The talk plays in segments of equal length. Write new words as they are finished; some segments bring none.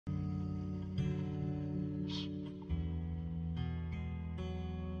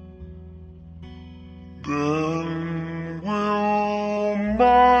Then will my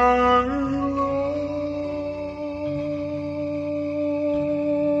love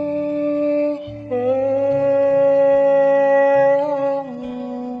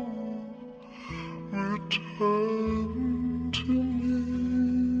return to me.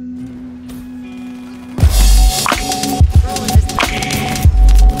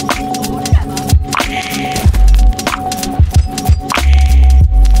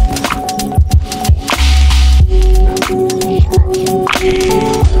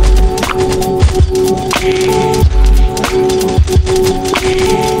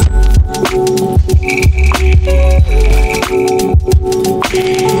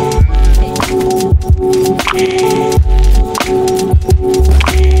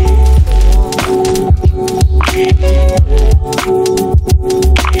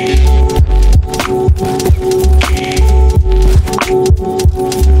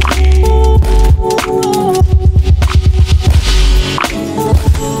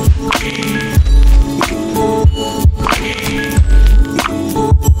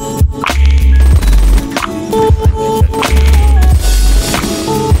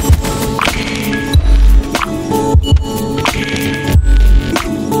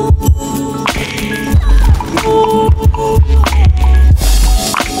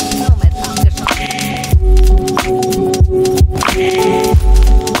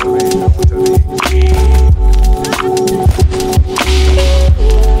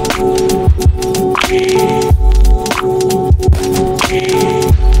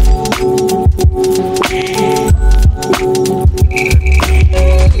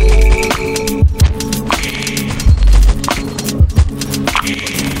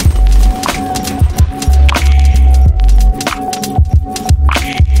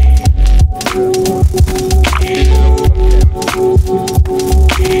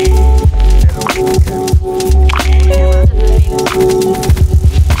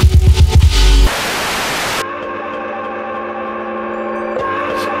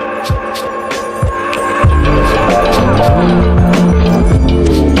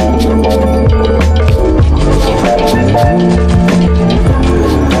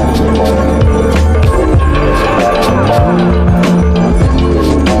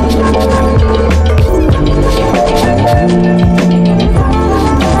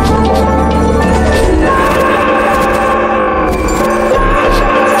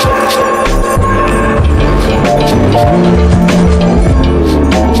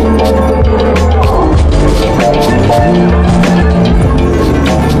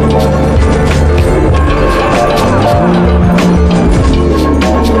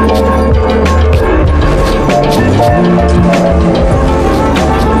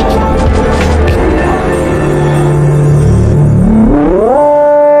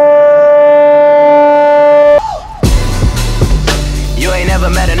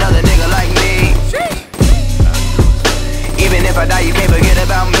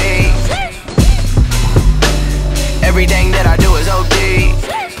 Everything that I do is OD.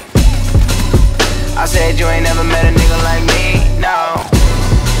 I said you ain't never met a nigga like me, no.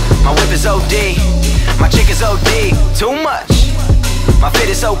 My whip is OD, my chick is OD, too much. My fit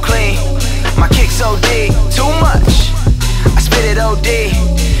is so clean, my kick's OD, too much. I spit it OD,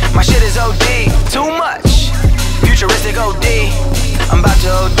 my shit is OD, too much. Futuristic OD, I'm about to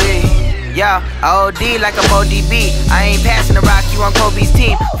OD. Yeah, I OD like I'm ODB. I ain't passing the rock, you on Kobe's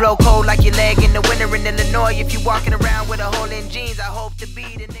team. Flow cold like your leg in the winter in Illinois. If you walking around with a hole in jeans, I hope to be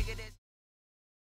the nigga.